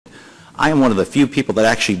I am one of the few people that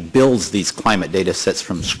actually builds these climate data sets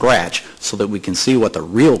from scratch so that we can see what the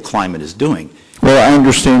real climate is doing. Well, I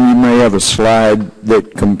understand you may have a slide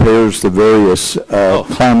that compares the various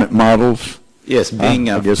climate models. Yes, being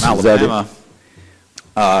from Alabama,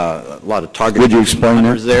 a lot of target. Would you explain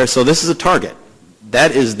that? There. So this is a target.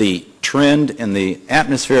 That is the trend in the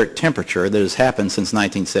atmospheric temperature that has happened since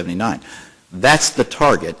 1979. That's the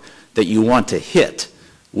target that you want to hit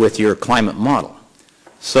with your climate model.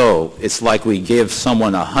 So it's like we give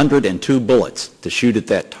someone 102 bullets to shoot at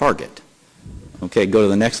that target. Okay, go to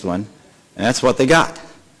the next one. And that's what they got.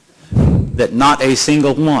 That not a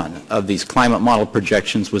single one of these climate model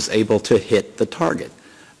projections was able to hit the target.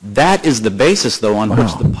 That is the basis, though, on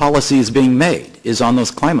which the policy is being made, is on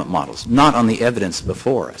those climate models, not on the evidence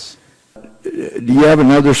before us. Do you have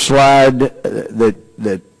another slide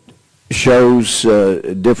that shows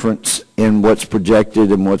a difference in what's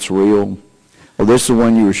projected and what's real? Well, this is the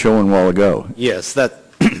one you were showing a while ago. Yes, that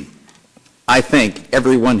I think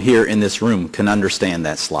everyone here in this room can understand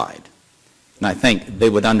that slide. And I think they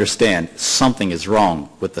would understand something is wrong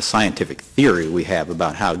with the scientific theory we have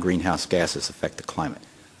about how greenhouse gases affect the climate.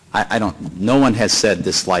 No one has said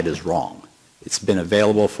this slide is wrong. It's been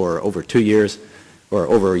available for over 2 years, or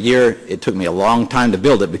over a year. It took me a long time to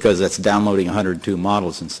build it because that's downloading 102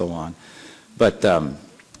 models and so on. But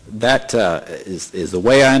that is the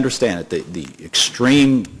way I understand it. The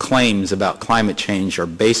extreme claims about climate change are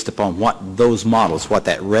based upon what those models, what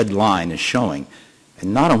that red line is showing,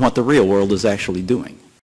 and not on what the real world is actually doing.